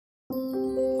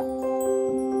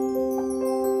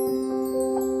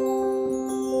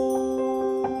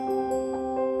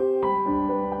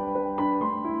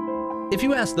If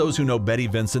you ask those who know Betty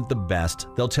Vincent the best,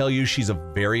 they'll tell you she's a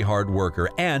very hard worker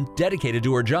and dedicated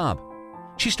to her job.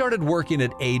 She started working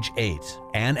at age 8,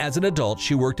 and as an adult,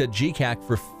 she worked at GCAC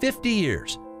for 50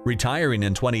 years, retiring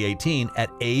in 2018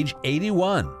 at age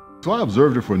 81. So I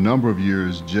observed her for a number of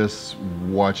years, just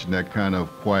watching that kind of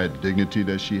quiet dignity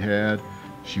that she had.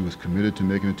 She was committed to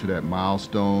making it to that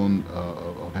milestone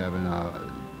of having,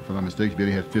 if I'm not mistaken,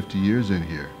 Betty had 50 years in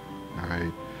here, all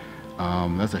right?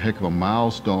 That's a heck of a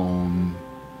milestone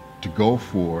to go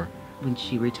for. When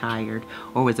she retired,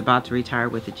 or was about to retire,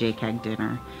 with the JCAC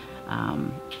dinner,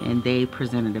 and they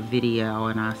presented a video,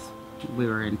 and we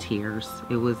were in tears.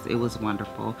 It was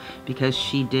wonderful because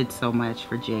she did so much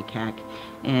for JCAC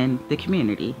and the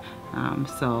community.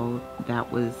 So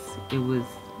it was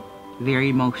very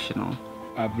emotional.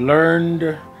 I've learned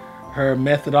her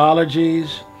methodologies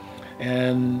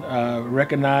and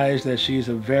recognize that she's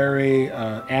a very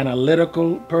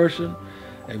analytical person,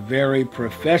 a very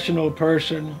professional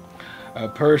person, a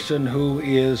person who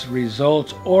is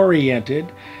results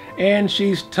oriented, and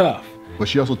she's tough. But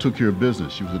she also took care of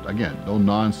business. She was, again, no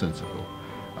nonsensical.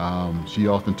 She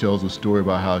often tells a story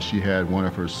about how she had one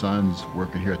of her sons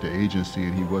working here at the agency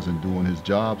and he wasn't doing his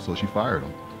job, so she fired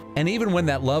him. And even when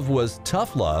that love was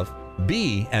tough love,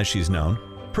 B, as she's known,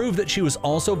 proved that she was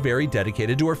also very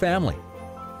dedicated to her family.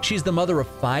 She's the mother of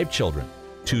 5 children,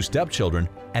 2 stepchildren,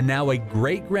 and now a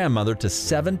great-grandmother to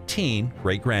 17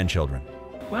 great-grandchildren.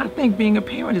 Well, I think being a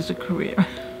parent is a career.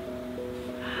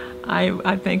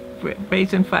 I think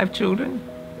raising 5 children,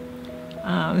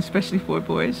 especially 4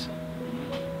 boys,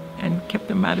 and kept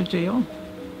them out of jail,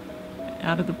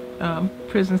 out of the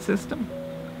prison system.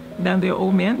 Now they're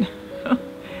old men.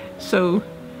 So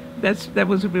that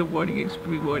was a rewarding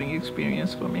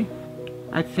experience for me.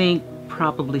 I think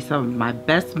probably some of my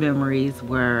best memories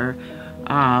were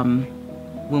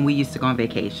when we used to go on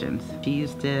vacations. She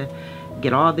used to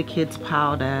get all the kids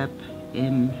piled up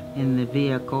in the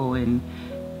vehicle and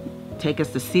take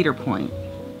us to Cedar Point.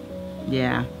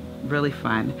 Yeah, really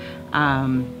fun.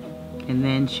 And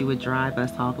then she would drive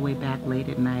us all the way back late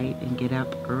at night and get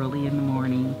up early in the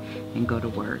morning and go to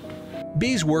work.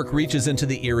 Bee's work reaches into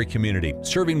the Erie community,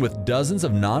 serving with dozens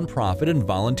of nonprofit and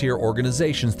volunteer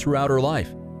organizations throughout her life,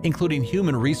 including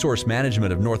Human Resource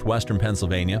Management of Northwestern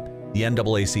Pennsylvania, the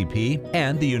NAACP,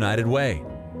 and the United Way.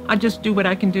 I just do what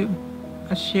I can do.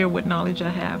 I share what knowledge I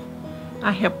have.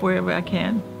 I help wherever I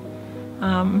can.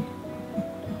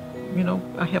 You know,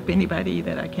 I help anybody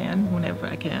that I can, whenever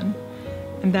I can.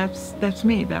 And that's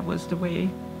me. That was the way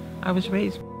I was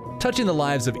raised. Touching the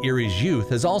lives of Erie's youth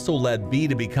has also led Bee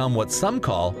to become what some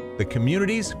call the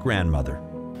community's grandmother.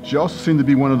 She also seemed to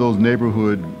be one of those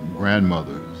neighborhood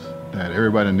grandmothers that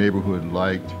everybody in the neighborhood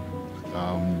liked.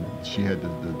 She had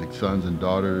the sons and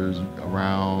daughters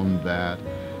around that.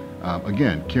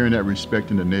 Again, carrying that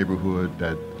respect in the neighborhood,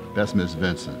 that's Miss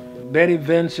Vincent. Betty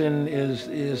Vincent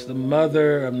is the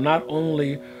mother of not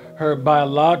only her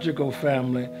biological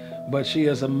family, but she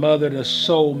is a mother to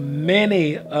so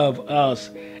many of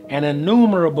us, an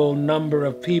innumerable number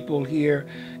of people here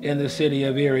in the city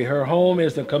of Erie. Her home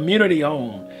is the community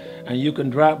home, and you can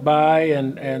drop by,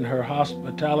 and her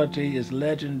hospitality is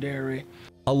legendary.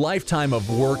 A lifetime of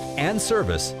work and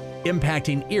service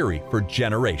impacting Erie for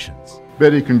generations.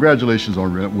 Betty, congratulations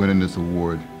on winning this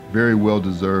award. Very well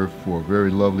deserved for a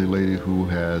very lovely lady who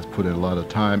has put in a lot of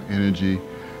time, energy,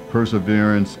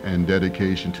 perseverance, and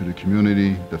dedication to the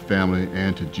community, the family,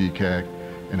 and to GCAC.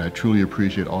 And I truly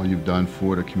appreciate all you've done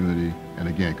for the community. And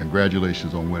again,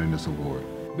 congratulations on winning this award.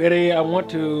 Betty, I want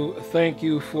to thank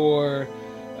you for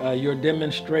your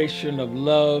demonstration of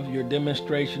love, your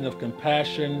demonstration of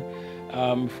compassion,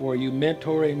 for you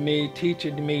mentoring me,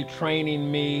 teaching me, training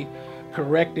me,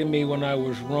 correcting me when I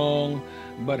was wrong,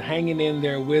 but hanging in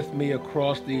there with me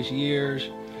across these years.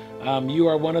 You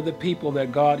are one of the people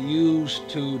that God used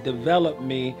to develop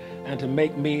me and to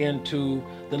make me into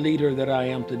the leader that I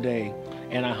am today.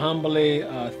 And I humbly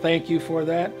thank you for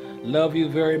that. Love you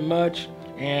very much,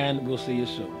 and we'll see you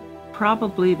soon.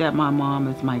 Probably that my mom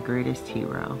is my greatest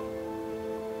hero.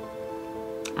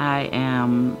 I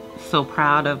am so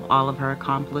proud of all of her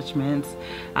accomplishments.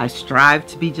 I strive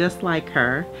to be just like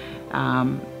her.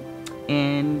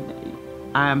 And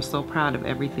I am so proud of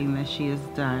everything that she has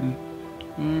done.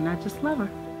 And I just love her.